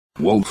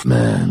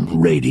Wolfman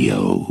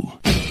Radio.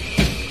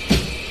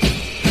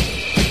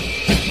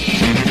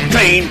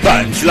 Clean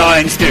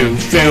punchlines to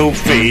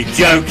filthy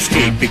jokes.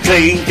 Keep it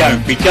clean,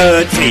 don't be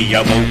dirty.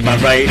 I'm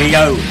Wolfman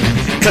Radio.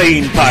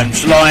 Clean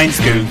punchlines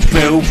to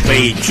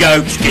filthy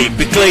jokes. Keep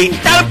it clean,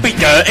 don't be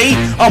dirty.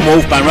 I'm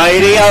Wolfman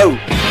Radio.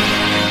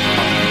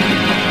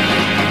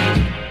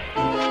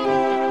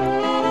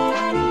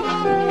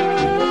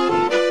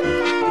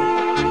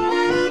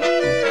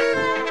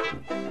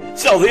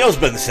 So the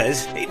husband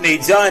says it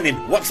needs ironing.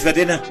 What's for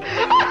dinner?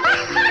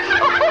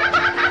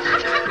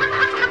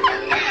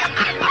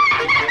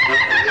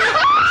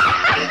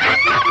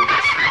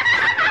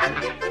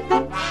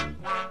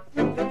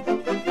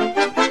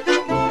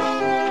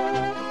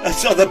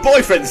 So the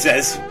boyfriend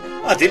says,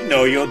 I didn't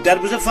know your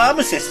dad was a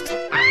pharmacist.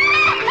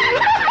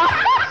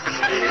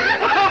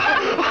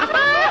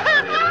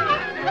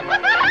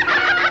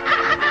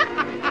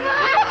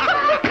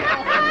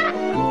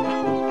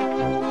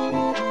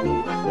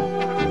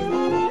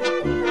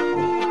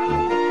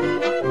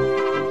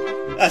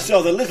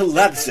 So the little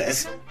lad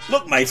says,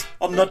 look mate,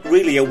 I'm not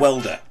really a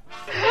welder.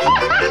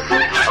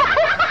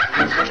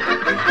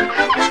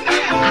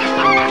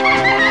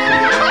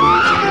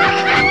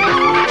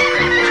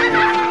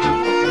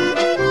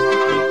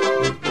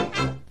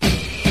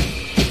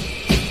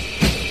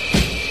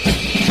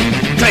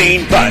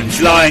 Clean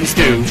punchlines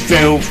to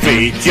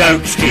filthy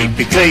jokes. Keep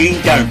it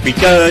clean, don't be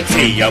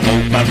dirty. I'm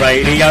Wolfman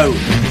Radio.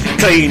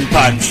 Clean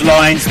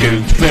punchlines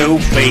to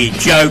filthy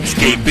jokes.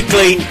 Keep it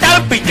clean,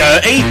 don't be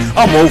dirty.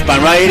 I'm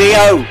Wolfman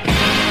Radio.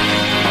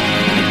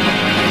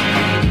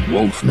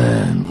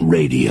 Wolfman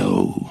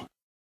Radio.